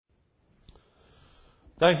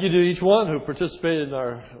Thank you to each one who participated in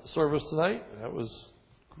our service tonight. That was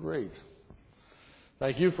great.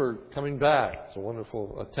 Thank you for coming back. It's a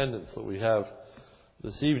wonderful attendance that we have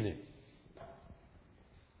this evening.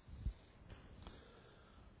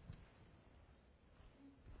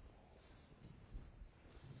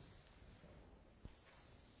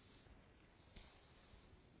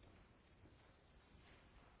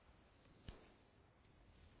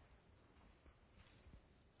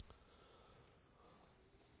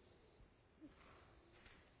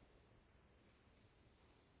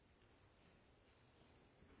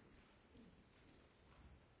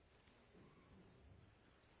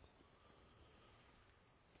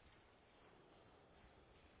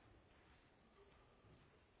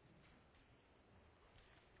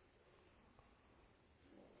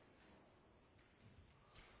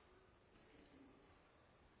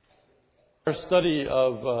 Our study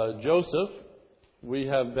of Joseph, we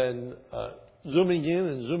have been zooming in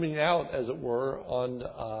and zooming out, as it were, on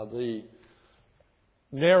the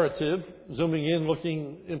narrative, zooming in,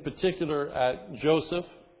 looking in particular at Joseph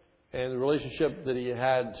and the relationship that he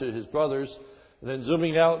had to his brothers, and then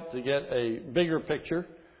zooming out to get a bigger picture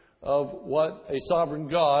of what a sovereign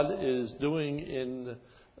God is doing in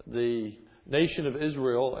the nation of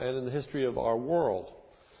Israel and in the history of our world.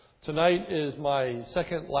 Tonight is my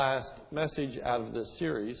second last message out of this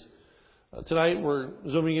series. Tonight we're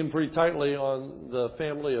zooming in pretty tightly on the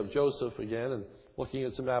family of Joseph again and looking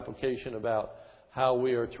at some application about how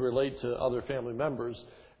we are to relate to other family members.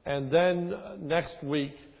 And then next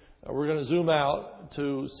week we're going to zoom out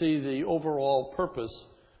to see the overall purpose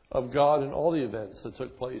of God in all the events that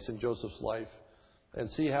took place in Joseph's life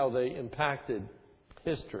and see how they impacted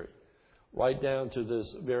history right down to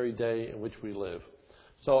this very day in which we live.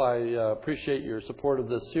 So I appreciate your support of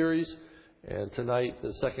this series, and tonight,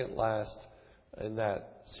 the second last in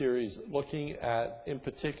that series, looking at, in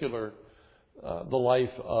particular, the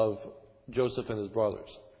life of Joseph and his brothers.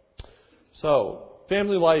 So,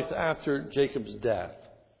 family life after Jacob's death.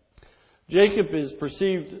 Jacob is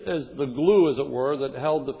perceived as the glue, as it were, that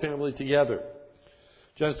held the family together.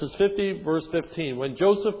 Genesis 50, verse 15, when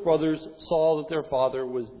Joseph's brothers saw that their father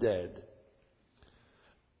was dead,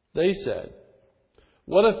 they said,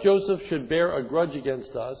 "What if Joseph should bear a grudge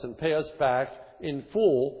against us and pay us back in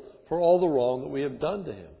full for all the wrong that we have done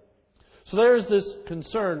to him?" So there's this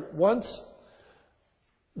concern. Once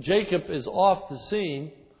Jacob is off the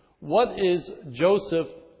scene, what is Joseph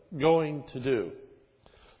going to do?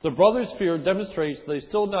 The brothers' fear demonstrates they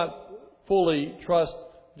still not fully trust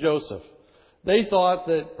Joseph. They thought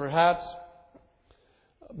that perhaps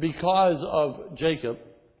because of Jacob,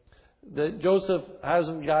 that Joseph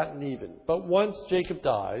hasn't gotten even. But once Jacob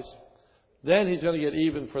dies, then he's going to get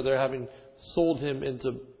even for their having sold him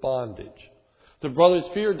into bondage. The brothers'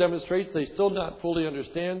 fear demonstrates they still not fully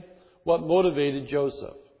understand what motivated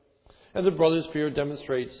Joseph. And the brothers' fear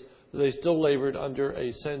demonstrates that they still labored under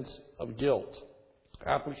a sense of guilt.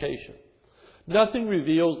 Application. Nothing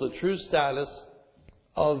reveals the true status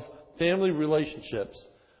of family relationships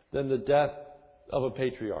than the death of a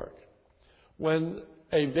patriarch. When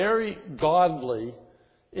a very godly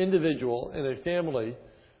individual in a family,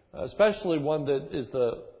 especially one that is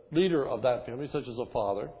the leader of that family, such as a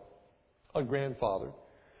father, a grandfather,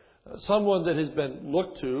 someone that has been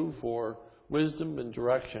looked to for wisdom and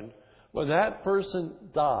direction, when that person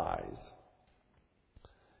dies,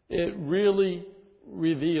 it really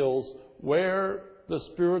reveals where the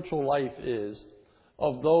spiritual life is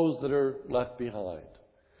of those that are left behind.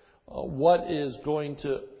 What is going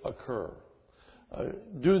to occur?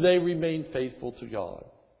 Do they remain faithful to God?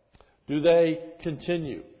 Do they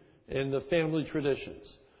continue in the family traditions?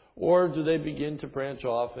 Or do they begin to branch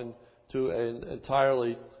off into an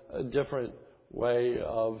entirely different way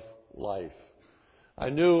of life? I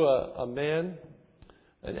knew a man,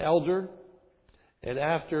 an elder, and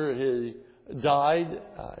after he died,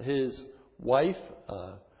 his wife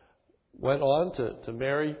went on to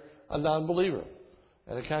marry a non-believer.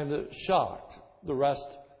 And it kind of shocked the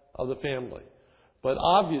rest of the family. But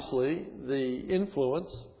obviously, the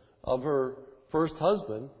influence of her first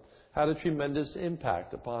husband had a tremendous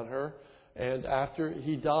impact upon her. And after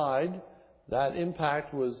he died, that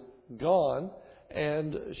impact was gone,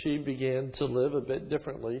 and she began to live a bit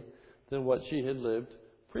differently than what she had lived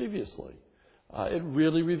previously. It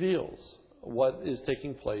really reveals what is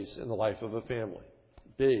taking place in the life of a family.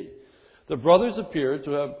 B. The brothers appear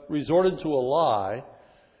to have resorted to a lie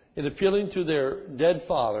in appealing to their dead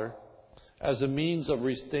father as a means of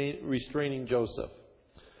restraining Joseph.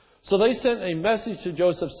 So they sent a message to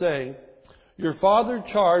Joseph saying, "Your father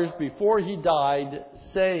charged before he died,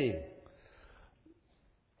 saying,"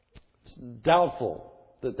 it's doubtful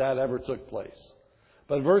that ever took place.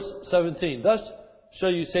 But verse 17, thus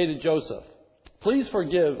shall you say to Joseph, please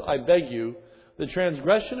forgive, I beg you, the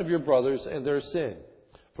transgression of your brothers and their sin,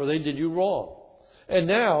 for they did you wrong. And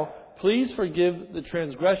now, please forgive the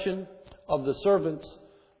transgression of the servants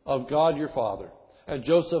of God your father. And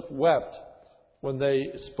Joseph wept when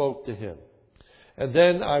they spoke to him. And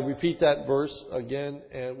then I repeat that verse again,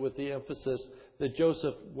 and with the emphasis that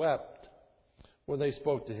Joseph wept when they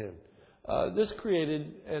spoke to him. This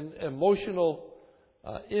created an emotional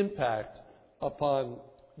impact upon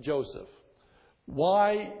Joseph.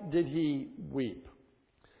 Why did he weep?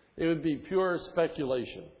 It would be pure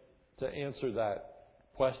speculation to answer that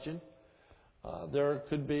question. There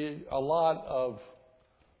could be a lot of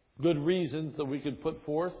good reasons that we could put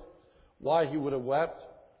forth why he would have wept.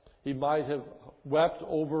 He might have wept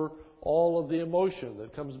over all of the emotion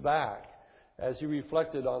that comes back as he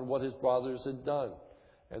reflected on what his brothers had done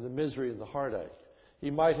and the misery and the heartache.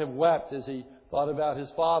 He might have wept as he thought about his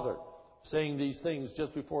father saying these things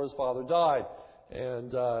just before his father died,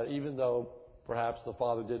 and even though perhaps the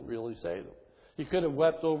father didn't really say them. He could have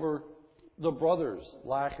wept over the brothers'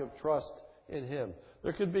 lack of trust in him.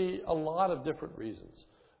 There could be a lot of different reasons.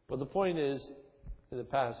 But the point is, in the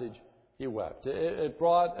passage, he wept. It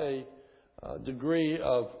brought a degree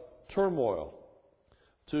of turmoil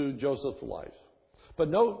to Joseph's life. But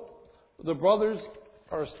note, the brothers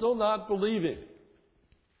are still not believing.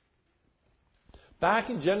 Back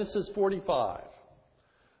in Genesis 45,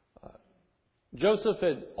 Joseph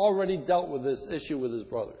had already dealt with this issue with his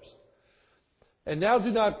brothers. And now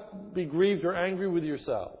do not be grieved or angry with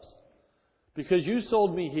yourselves, because you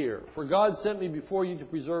sold me here, for God sent me before you to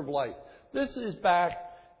preserve life. This is back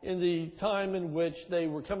in the time in which they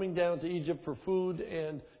were coming down to Egypt for food,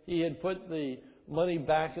 and he had put the money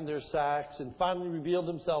back in their sacks and finally revealed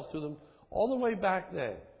himself to them all the way back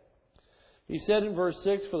then. He said in verse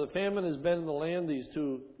 6, for the famine has been in the land these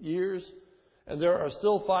 2 years, and there are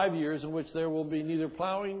still 5 years in which there will be neither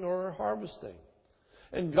plowing nor harvesting.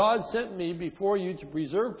 And God sent me before you to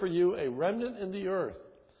preserve for you a remnant in the earth,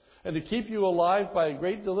 and to keep you alive by a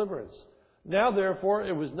great deliverance. Now, therefore,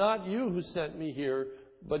 it was not you who sent me here,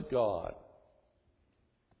 but God.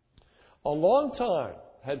 A long time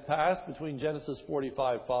had passed between Genesis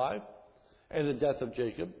 45:5 and the death of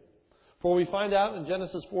Jacob. For we find out in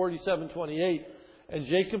Genesis 47:28, and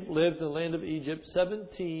Jacob lived in the land of Egypt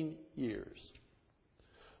 17 years.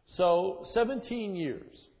 So 17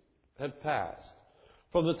 years had passed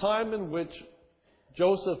from the time in which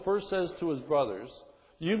Joseph first says to his brothers,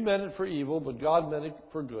 you meant it for evil, but God meant it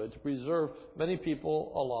for good, to preserve many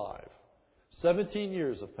people alive. 17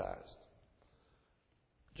 years have passed.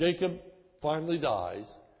 Jacob finally dies,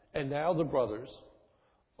 and now the brothers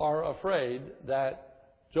are afraid that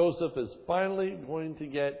Joseph is finally going to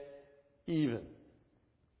get even.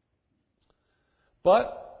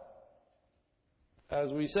 But,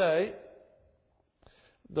 as we say,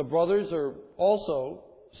 the brothers are also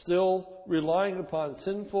still relying upon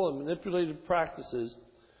sinful and manipulative practices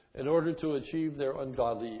in order to achieve their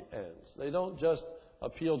ungodly ends. They don't just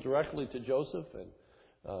appeal directly to Joseph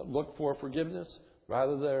and look for forgiveness.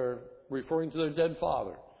 Rather, they're referring to their dead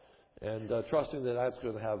father and trusting that that's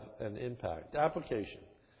going to have an impact. Application.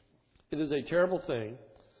 It is a terrible thing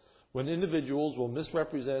when individuals will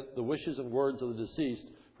misrepresent the wishes and words of the deceased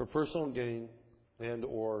for personal gain and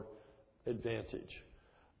or advantage.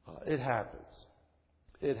 It happens.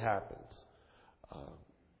 It happens.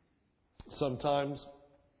 Sometimes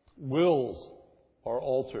wills are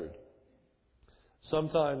altered.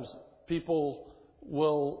 Sometimes people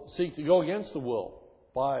will seek to go against the will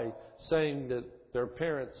by saying that their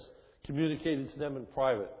parents communicated to them in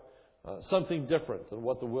private something different than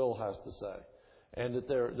what the will has to say, and that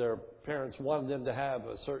their parents wanted them to have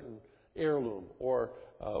a certain heirloom or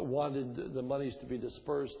wanted the monies to be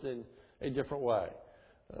dispersed in a different way.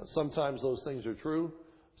 Sometimes those things are true.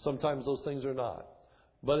 Sometimes those things are not.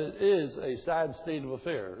 But it is a sad state of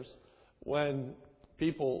affairs when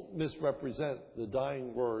people misrepresent the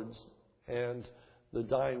dying words and the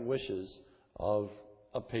dying wishes of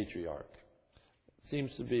a patriarch.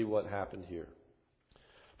 Seems to be what happened here.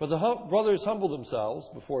 But the brothers humbled themselves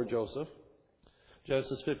before Joseph.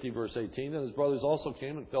 Genesis 50, verse 18. And his brothers also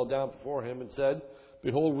came and fell down before him and said,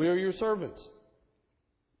 behold, we are your servants.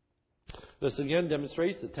 This again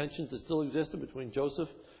demonstrates the tensions that still existed between Joseph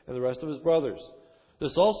and the rest of his brothers.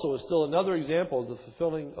 This also is still another example of the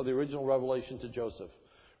fulfilling of the original revelation to Joseph.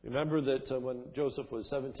 Remember that when Joseph was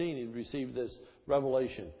 17, he received this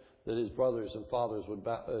revelation that his brothers and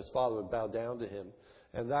his father would bow down to him.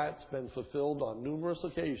 And that's been fulfilled on numerous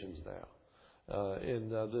occasions now in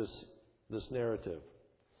this narrative.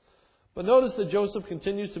 But notice that Joseph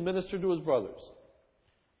continues to minister to his brothers.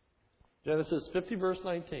 Genesis 50, verse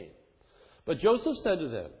 19. But Joseph said to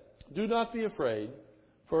them, "Do not be afraid,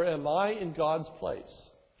 for am I in God's place?"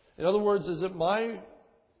 In other words, is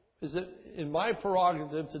it in my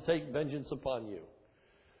prerogative to take vengeance upon you?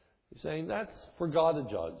 He's saying that's for God to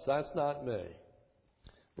judge. That's not me.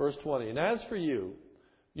 Verse 20. And as for you,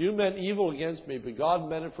 you meant evil against me, but God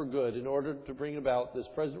meant it for good in order to bring about this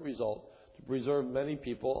present result, to preserve many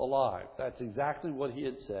people alive. That's exactly what he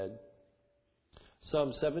had said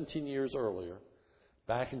some 17 years earlier,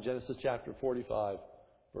 back in Genesis chapter 45,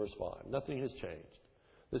 verse 5. Nothing has changed.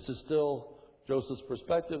 This is still Joseph's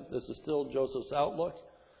perspective. This is still Joseph's outlook.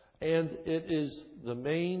 And it is the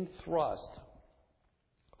main thrust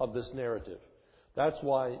of this narrative. That's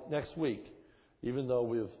why next week, even though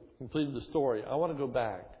we've completed the story, I want to go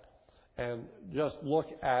back and just look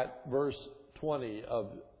at verse 20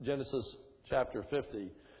 of Genesis chapter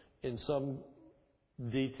 50 in some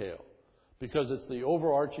detail, because it's the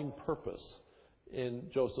overarching purpose in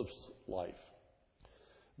Joseph's life.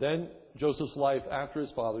 Then Joseph's life after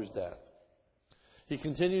his father's death. He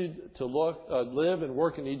continued to live and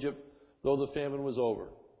work in Egypt, though the famine was over.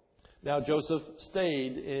 Now Joseph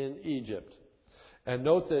stayed in Egypt. And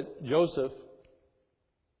note that Joseph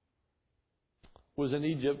was in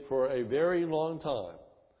Egypt for a very long time.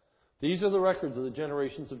 These are the records of the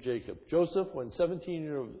generations of Jacob. Joseph, when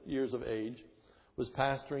 17 years of age, was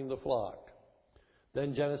pasturing the flock.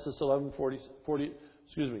 Then Genesis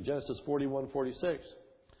 41:46.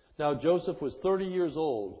 Now Joseph was 30 years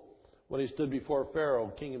old when he stood before Pharaoh,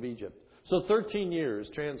 king of Egypt. So 13 years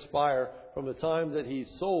transpire from the time that he's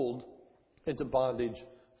sold into bondage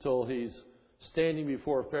till he's standing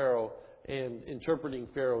before Pharaoh and interpreting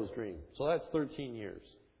Pharaoh's dream. So that's 13 years.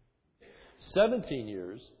 17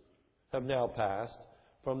 years have now passed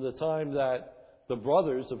from the time that the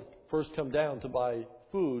brothers have first come down to buy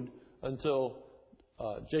food until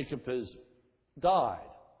Jacob has died.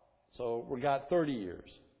 So we got 30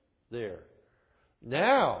 years there.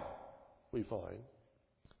 Now we find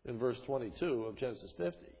in verse 22 of Genesis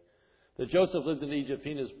 50 that Joseph lived in Egypt,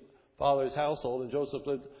 he and his father's household, and Joseph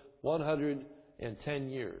lived 110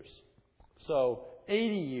 years. So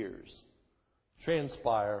 80 years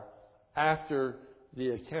transpire after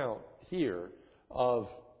the account here of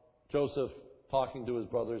Joseph talking to his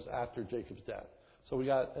brothers after Jacob's death. So we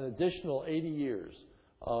got an additional 80 years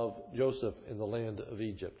of Joseph in the land of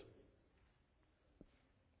Egypt.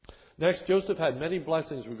 Next, Joseph had many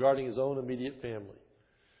blessings regarding his own immediate family.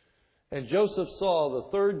 And Joseph saw the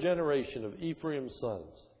third generation of Ephraim's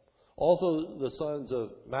sons. Also the sons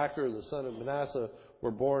of Machir, the son of Manasseh,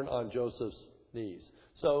 were born on Joseph's knees.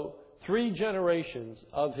 So 3 generations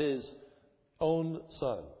of his own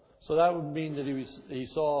son. So that would mean that he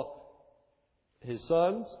saw his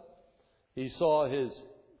sons, he saw his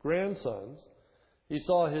grandsons, he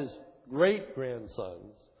saw his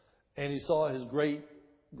great-grandsons, and he saw his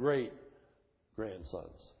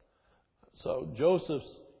great-great-grandsons. So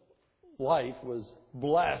Joseph's life was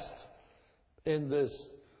blessed in this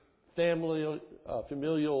familial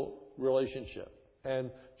relationship.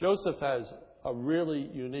 And Joseph has a really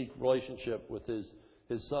unique relationship with his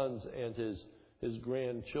sons and his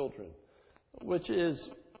grandchildren, which is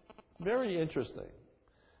very interesting.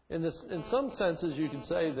 In some senses, you could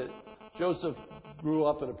say that Joseph grew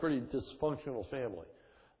up in a pretty dysfunctional family.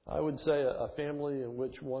 I would say a family in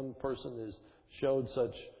which one person showed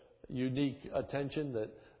such unique attention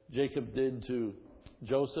that Jacob did to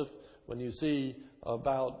Joseph. When you see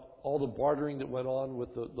about all the bartering that went on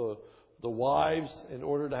with the wives in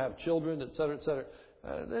order to have children, et cetera,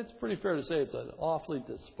 it's pretty fair to say it's an awfully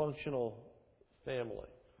dysfunctional family.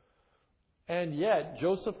 And yet,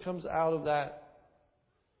 Joseph comes out of that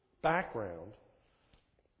background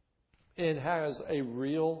and has a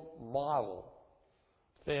real model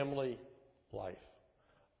family life.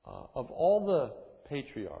 Of all the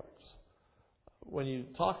patriarchs, when you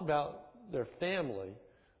talk about their family,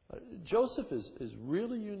 Joseph is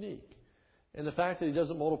really unique in the fact that he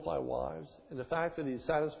doesn't multiply wives, in the fact that he's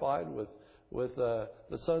satisfied with the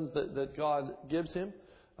sons that God gives him.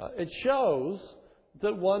 It shows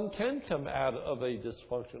that one can come out of a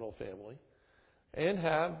dysfunctional family and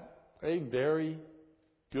have a very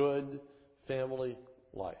good family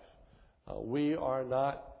life. We are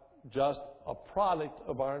not just a product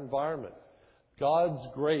of our environment. God's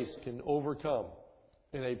grace can overcome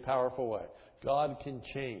in a powerful way. God can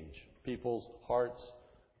change people's hearts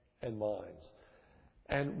and minds.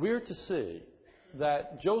 And we're to see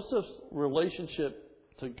that Joseph's relationship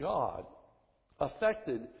to God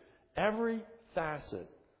affected every facet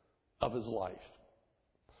of his life.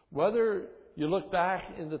 Whether you look back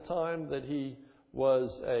in the time that he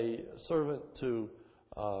was a servant to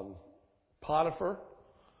Potiphar,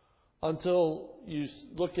 until you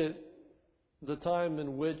look at the time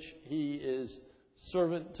in which he is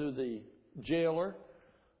servant to the jailer,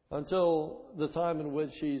 until the time in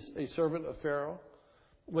which he's a servant of Pharaoh.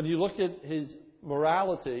 When you look at his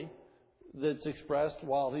morality that's expressed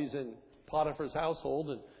while he's in Potiphar's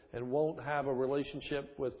household and won't have a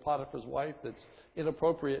relationship with Potiphar's wife that's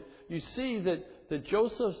inappropriate, you see that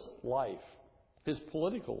Joseph's life, his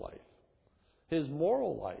political life, his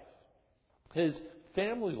moral life, his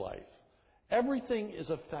family life, everything is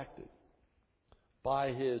affected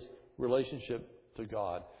by his relationship to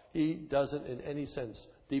God. He doesn't in any sense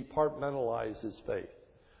departmentalize his faith,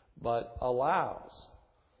 but allows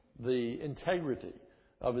the integrity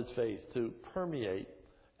of his faith to permeate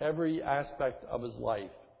every aspect of his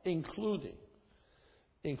life, including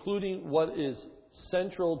what is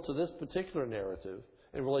central to this particular narrative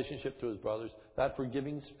in relationship to his brothers, that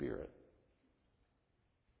forgiving spirit.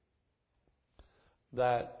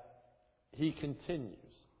 That he continues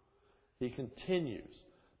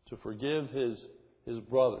to forgive his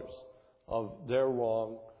brothers of their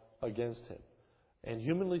wrong against him. And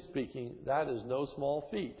humanly speaking, that is no small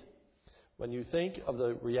feat. When you think of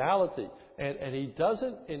the reality, and he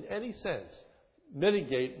doesn't in any sense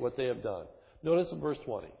mitigate what they have done. Notice in verse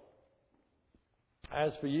 20.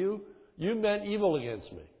 As for you, you meant evil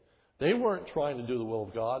against me. They weren't trying to do the will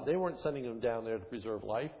of God. They weren't sending him down there to preserve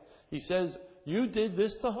life. He says, you did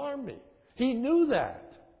this to harm me. He knew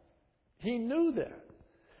that. He knew that.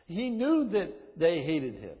 He knew that they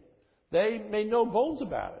hated him. They made no bones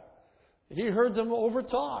about it. He heard them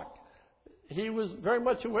overtalk. He was very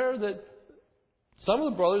much aware that some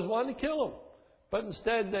of the brothers wanted to kill him, but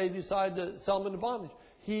instead they decided to sell him into bondage.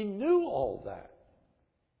 He knew all that.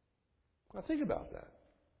 Now think about that.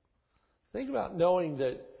 Think about knowing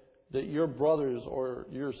that your brothers or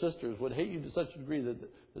your sisters would hate you to such a degree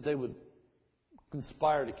that they would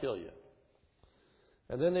conspire to kill you.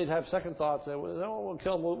 And then they'd have second thoughts. They would, no, we'll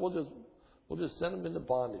kill him. We'll just send him into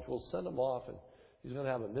bondage. We'll send him off, and he's going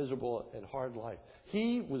to have a miserable and hard life.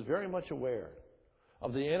 He was very much aware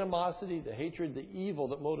of the animosity, the hatred, the evil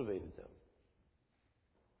that motivated them.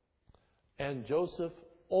 And Joseph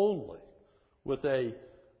only, with a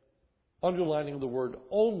underlining of the word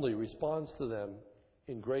only, responds to them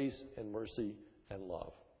in grace and mercy and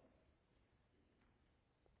love.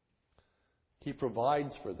 He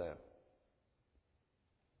provides for them.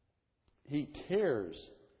 He cares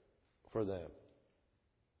for them.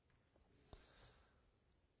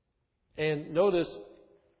 And notice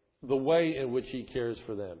the way in which he cares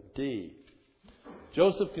for them. D.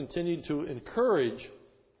 Joseph continued to encourage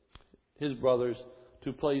his brothers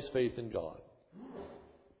to place faith in God.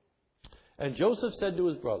 And Joseph said to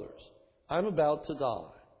his brothers, I'm about to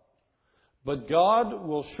die, but God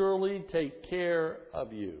will surely take care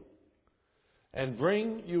of you and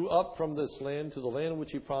bring you up from this land to the land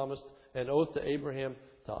which he promised an oath to Abraham,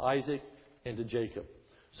 to Isaac, and to Jacob.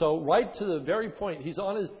 So right to the very point, he's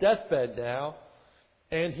on his deathbed now,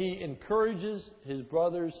 and he encourages his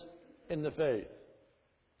brothers in the faith.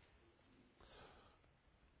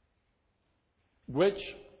 Which,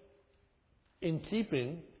 in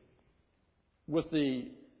keeping with the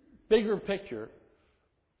bigger picture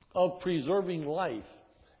of preserving life,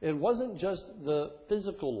 it wasn't just the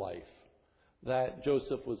physical life that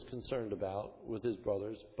Joseph was concerned about with his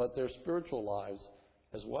brothers, but their spiritual lives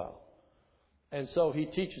as well. And so he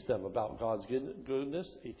teaches them about God's goodness,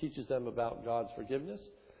 he teaches them about God's forgiveness,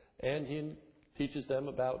 and he teaches them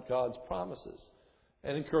about God's promises,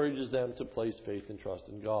 and encourages them to place faith and trust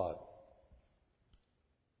in God.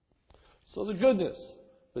 So the goodness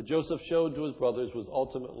that Joseph showed to his brothers was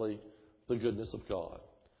ultimately the goodness of God.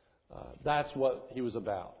 That's what he was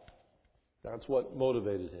about. That's what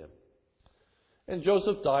motivated him. And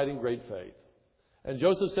Joseph died in great faith. And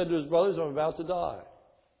Joseph said to his brothers, I'm about to die.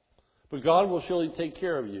 But God will surely take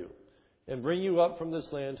care of you and bring you up from this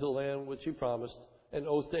land to the land which he promised, an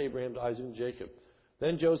oath to Abraham, to Isaac, and Jacob.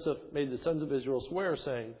 Then Joseph made the sons of Israel swear,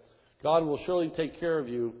 saying, God will surely take care of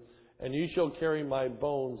you, and you shall carry my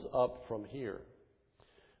bones up from here.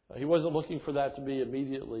 He wasn't looking for that to be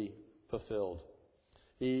immediately fulfilled.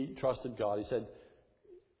 He trusted God. He said,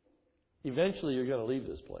 eventually you're going to leave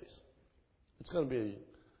this place. It's going to be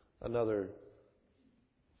another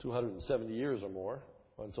 270 years or more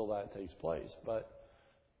until that takes place. But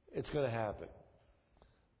it's going to happen.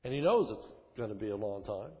 And he knows it's going to be a long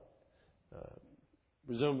time.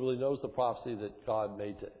 Presumably knows the prophecy that God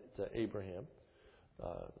made to Abraham.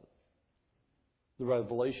 The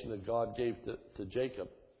revelation that God gave to Jacob.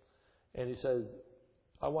 And he says,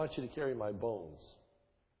 I want you to carry my bones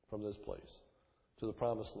from this place to the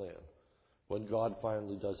promised land when God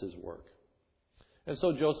finally does his work. And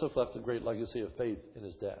so Joseph left a great legacy of faith in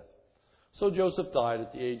his death. So Joseph died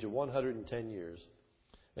at the age of 110 years,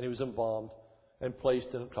 and he was embalmed and placed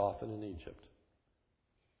in a coffin in Egypt.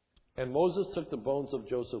 And Moses took the bones of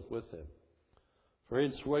Joseph with him, for he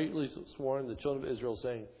had sweetly sworn the children of Israel,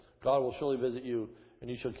 saying, God will surely visit you, and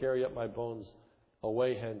you shall carry up my bones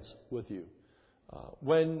away hence with you.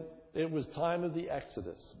 When it was time of the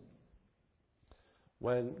Exodus,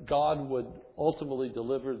 when God would ultimately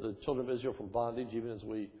deliver the children of Israel from bondage, even as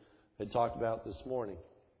we had talked about this morning,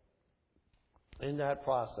 in that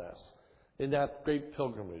process, in that great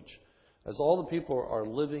pilgrimage, as all the people are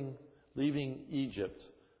leaving Egypt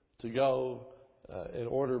to go in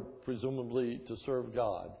order, presumably, to serve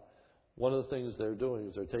God, one of the things they're doing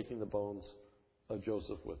is they're taking the bones of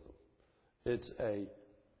Joseph with them. It's a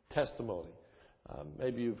testimony.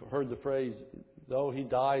 Maybe you've heard the phrase, though he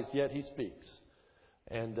dies, yet he speaks.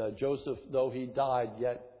 And Joseph, though he died,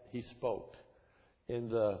 yet he spoke.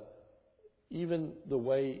 Even the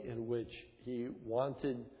way in which he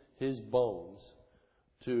wanted his bones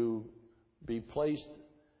to be placed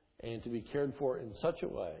and to be cared for in such a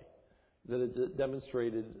way that it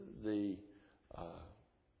demonstrated the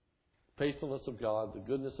faithfulness of God, the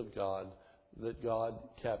goodness of God, that God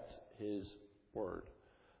kept his word.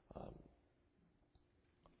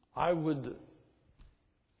 I would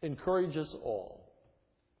encourage us all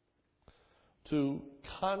to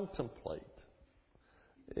contemplate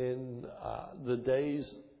in the days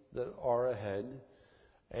that are ahead,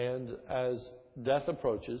 and as death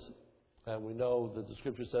approaches, and we know that the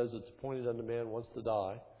Scripture says it's appointed unto man once to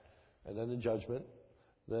die, and then the judgment,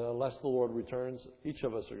 then unless the Lord returns, each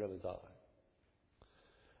of us are going to die.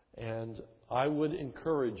 And I would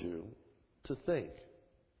encourage you to think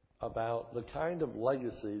about the kind of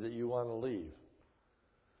legacy that you want to leave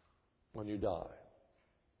when you die.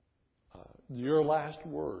 Your last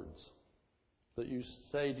words that you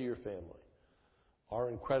say to your family are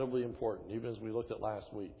incredibly important, even as we looked at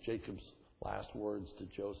last week, Jacob's last words to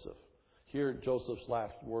Joseph. Here, Joseph's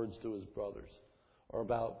last words to his brothers are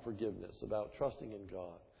about forgiveness, about trusting in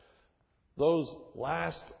God. Those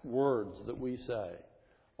last words that we say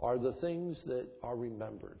are the things that are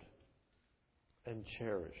remembered and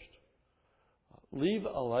cherished. Leave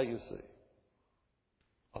a legacy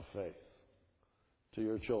of faith to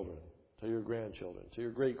your children, to your grandchildren, to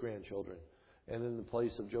your great-grandchildren, and in the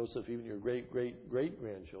place of Joseph, even your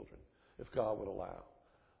great-great-great-grandchildren, if God would allow.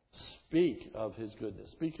 Speak of his goodness.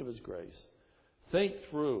 Speak of his grace. Think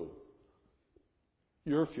through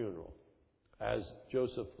your funeral as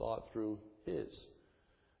Joseph thought through his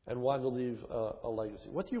and wanted to leave a legacy.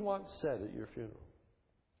 What do you want said at your funeral?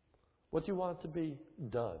 What do you want to be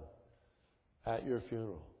done at your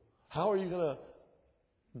funeral? How are you going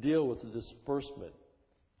to deal with the disbursement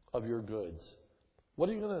of your goods? What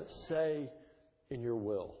are you going to say in your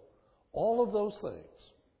will? All of those things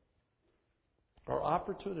are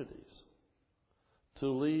opportunities to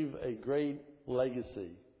leave a great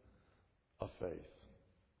legacy of faith.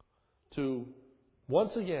 To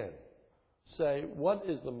once again say, what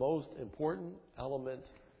is the most important element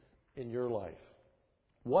in your life?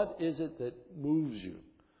 What is it that moves you?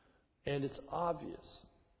 And it's obvious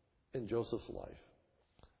in Joseph's life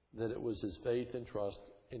that it was his faith and trust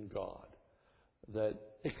in God that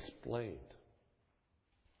explained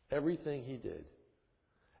everything he did.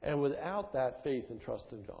 And without that faith and trust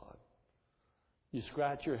in God, you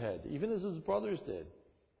scratch your head, even as his brothers did.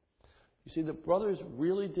 You see, the brothers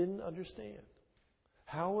really didn't understand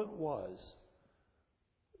how it was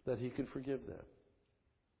that he could forgive them.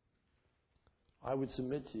 I would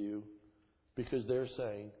submit to you, because they're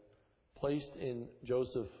saying, placed in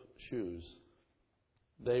Joseph's shoes,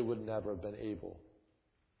 they would never have been able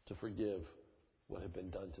to forgive what had been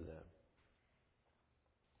done to them.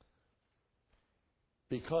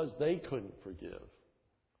 Because they couldn't forgive,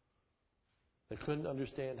 they couldn't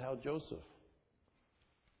understand how Joseph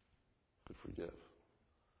could forgive.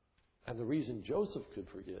 And the reason Joseph could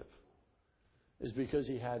forgive is because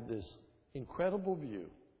he had this incredible view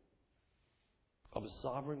of a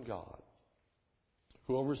sovereign God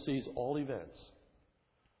who oversees all events.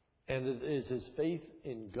 And it is his faith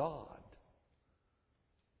in God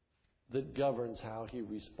that governs how he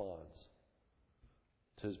responds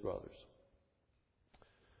to his brothers.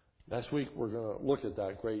 Next week, we're going to look at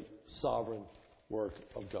that great sovereign work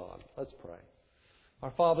of God. Let's pray.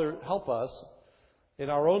 Our Father, help us in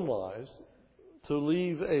our own lives to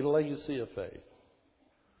leave a legacy of faith.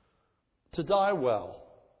 To die well,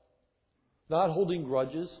 not holding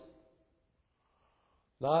grudges,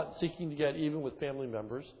 not seeking to get even with family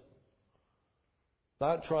members,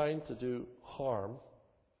 not trying to do harm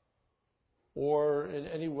or in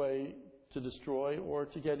any way to destroy or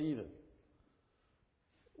to get even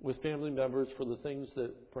with family members for the things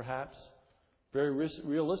that perhaps very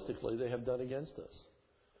realistically they have done against us.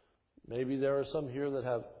 Maybe there are some here that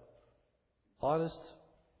have honest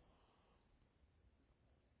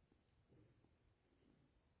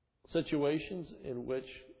situations in which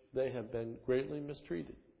they have been greatly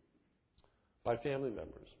mistreated by family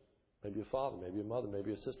members. Maybe a father, maybe a mother,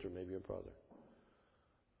 maybe a sister, maybe a brother.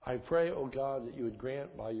 I pray, O God, that you would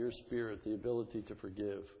grant by your Spirit the ability to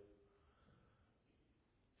forgive.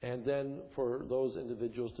 And then for those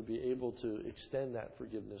individuals to be able to extend that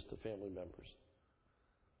forgiveness to family members.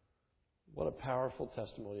 What a powerful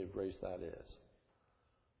testimony of grace that is.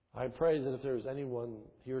 I pray that if there is anyone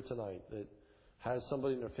here tonight that has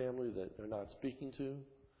somebody in their family that they're not speaking to,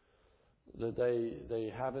 that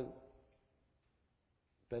they haven't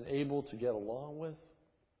been able to get along with,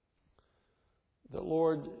 that,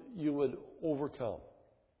 Lord, you would overcome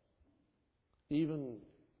even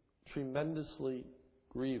tremendously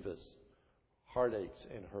grievous heartaches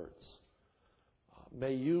and hurts.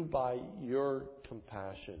 May you, by your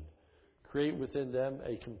compassion, create within them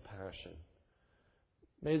a compassion.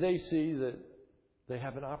 May they see that they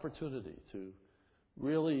have an opportunity to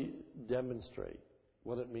really demonstrate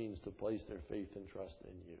what it means to place their faith and trust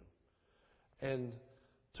in you. And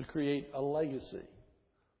to create a legacy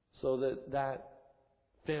so that that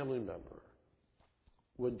family member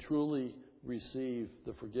would truly receive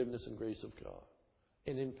the forgiveness and grace of God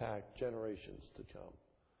and impact generations to come.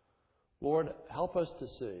 Lord, help us to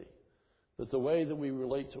see that the way that we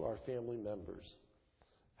relate to our family members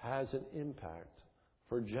has an impact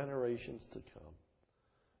for generations to come.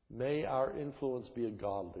 May our influence be a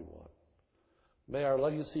godly one. May our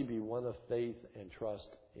legacy be one of faith and trust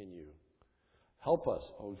in you. Help us,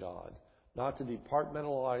 O God, not to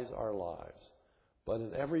departmentalize our lives, but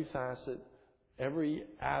in every facet, every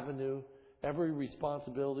avenue, every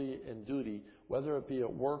responsibility and duty, whether it be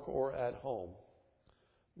at work or at home,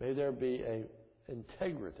 may there be an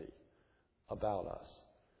integrity about us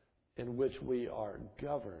in which we are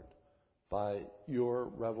governed by your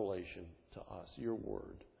revelation to us, your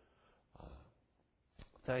word.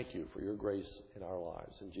 Thank you for your grace in our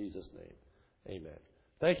lives. In Jesus' name, amen.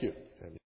 Thank you.